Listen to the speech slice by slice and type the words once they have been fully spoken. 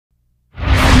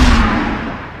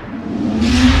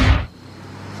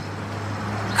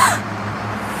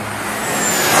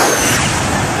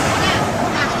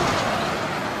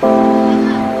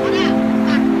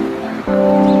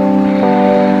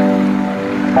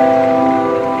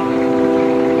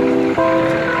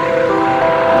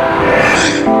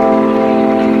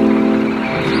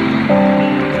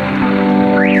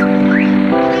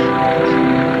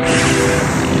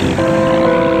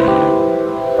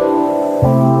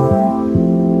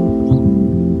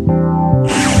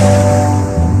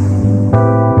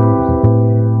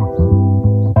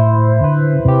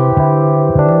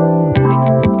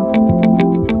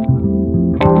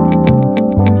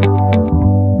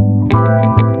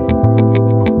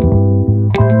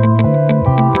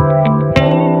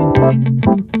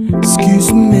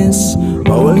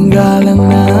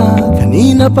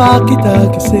Kanina pa kita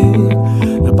kasi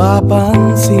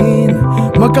napapansin.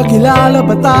 Magkakilala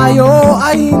ba tayo?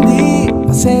 Ay hindi,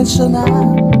 pasensya na.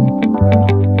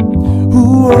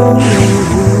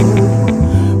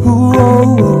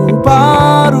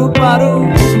 Paru-paru.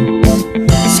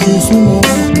 Excuse me mo,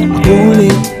 ako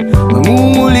ulit,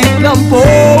 mangungulit lang po.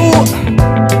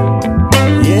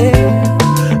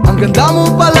 Yeah, ang ganda mo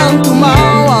palang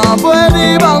tumawa.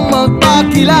 Pwede bang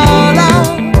magpakilala?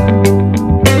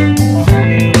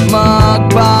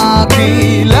 Magpakilala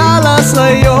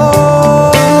sa'yo.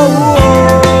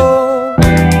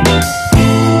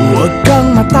 Huwag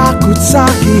kang matakot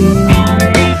sa'kin,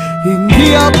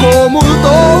 hindi ako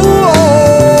multo.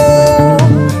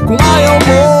 Kung ayaw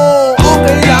mo,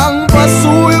 okay lang,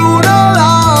 pasuyo na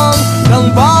lang ng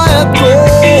bayad ko.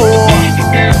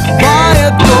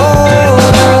 Bayad ko.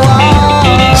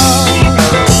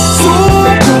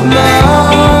 Subok na,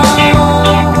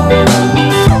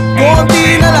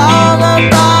 konti na lang ang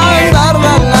tandar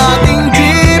ng ating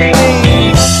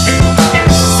jeepney.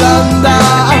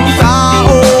 Sandaang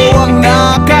tao ang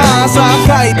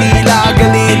nakasakay, tila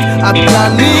galit at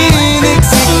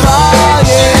naniniksik pa.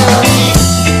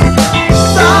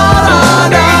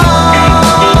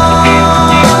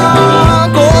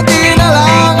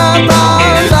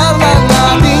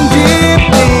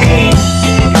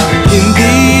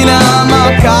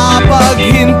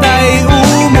 Hintay,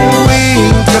 umuwing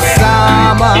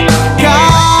kasama ka.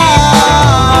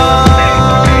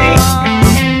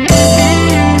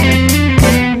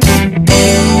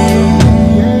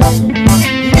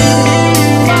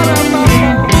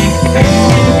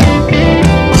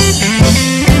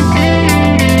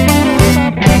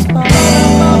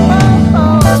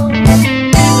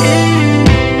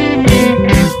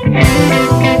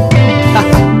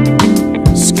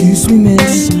 Excuse me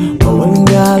miss, mawalang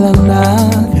galang na.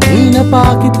 Kanina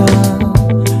pa kita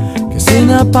kasi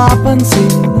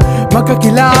napapansin.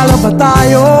 Magkakilala ba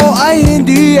tayo? Ay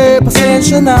hindi,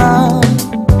 pasensya na.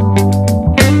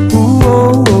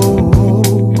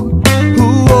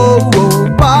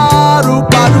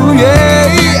 Paru-paru,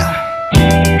 yeah.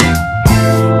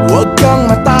 Huwag kang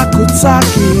matakot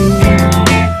sa'kin,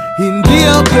 hindi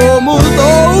ako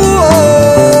multo.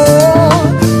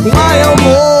 Kung ayaw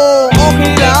mo,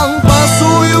 okay lang,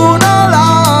 pasuyo na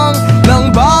lang ng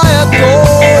bayad ko.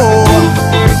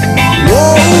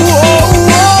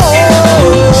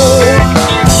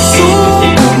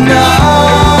 Subok na,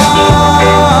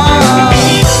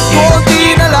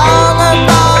 konti na lang ang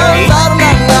tandar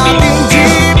ng ating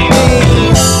jeepney.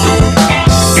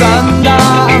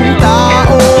 Sandaang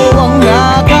tao ang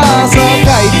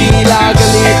nakasakay, tila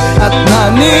galit at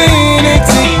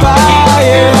naniniksik pa.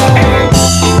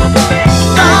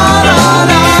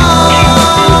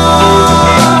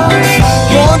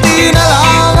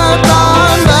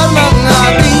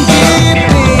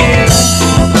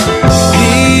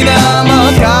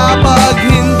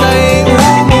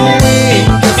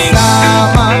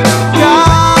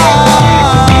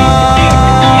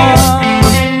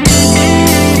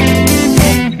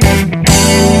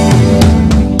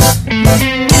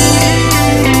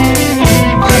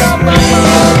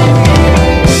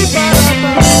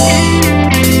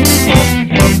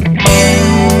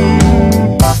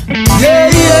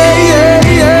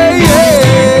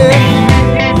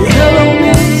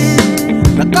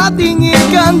 Nakatingin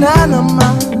ka na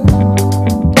naman,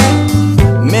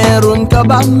 meron ka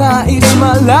bang nais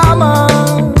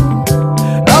malaman?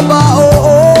 Aba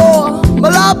oo,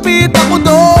 malapit ako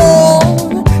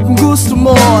doon. Kung gusto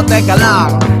mo, teka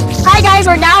lang. Hi guys,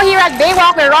 we're now here at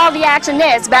Baywalk where all the action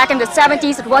is. Back in the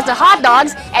 70s it was the hot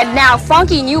dogs, and now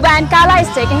funky new band Kala is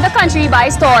taking the country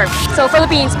by storm. So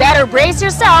Philippines, better brace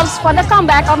yourselves for the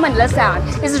comeback of Manila Sound.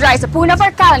 This is Raisa Puna for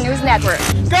Kala News Network.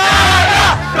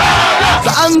 Kala! Kala!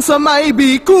 Saan sa may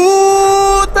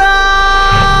bikutan?